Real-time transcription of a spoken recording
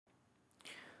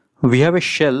We have a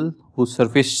shell whose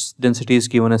surface density is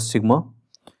given as sigma.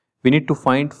 We need to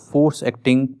find force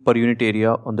acting per unit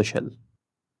area on the shell.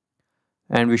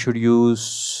 And we should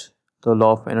use the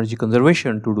law of energy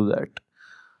conservation to do that.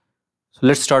 So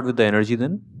let's start with the energy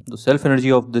then. The self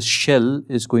energy of this shell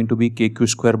is going to be kq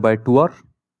square by 2r,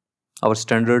 our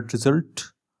standard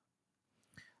result.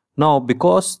 Now,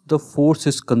 because the force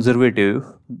is conservative,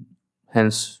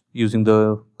 hence using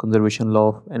the conservation law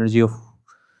of energy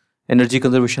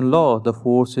conservation law, the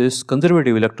force is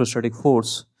conservative electrostatic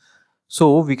force.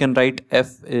 So we can write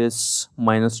F is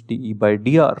minus dE by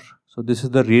dr. So this is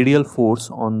the radial force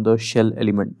on the shell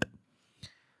element.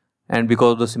 And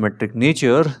because of the symmetric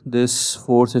nature, this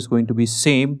force is going to be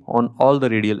same on all the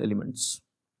radial elements.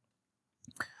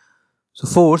 So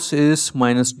force is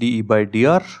minus dE by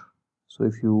dr. So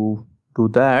if you do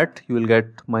that, you will get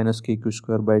minus kq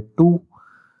square by 2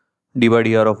 d by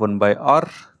dr of 1 by r,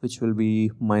 which will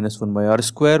be minus 1 by r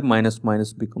square. Minus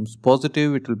minus becomes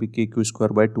positive. It will be kq square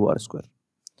by 2r square.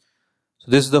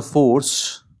 So this is the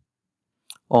force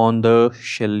on the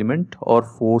shell element, or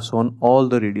force on all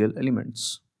the radial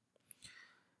elements,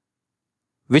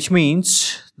 which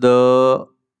means the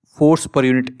force per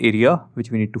unit area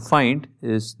which we need to find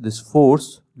is this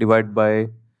force divided by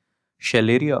shell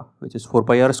area, which is 4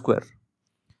 pi r square.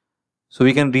 So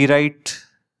we can rewrite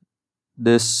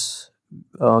this,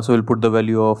 so we'll put the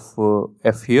value of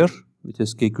F here, which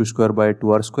is kq square by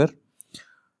 2r square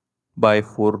by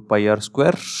 4 pi r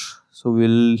square. So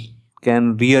we'll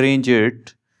can rearrange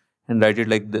it and write it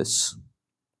like this.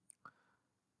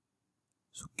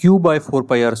 So q by 4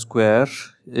 pi r square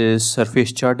is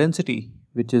surface charge density,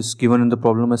 which is given in the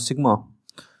problem as sigma.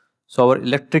 So our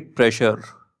electric pressure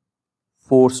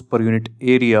force per unit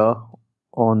area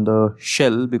on the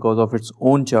shell because of its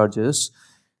own charges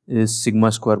is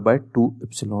sigma square by 2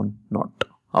 epsilon naught,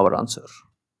 our answer.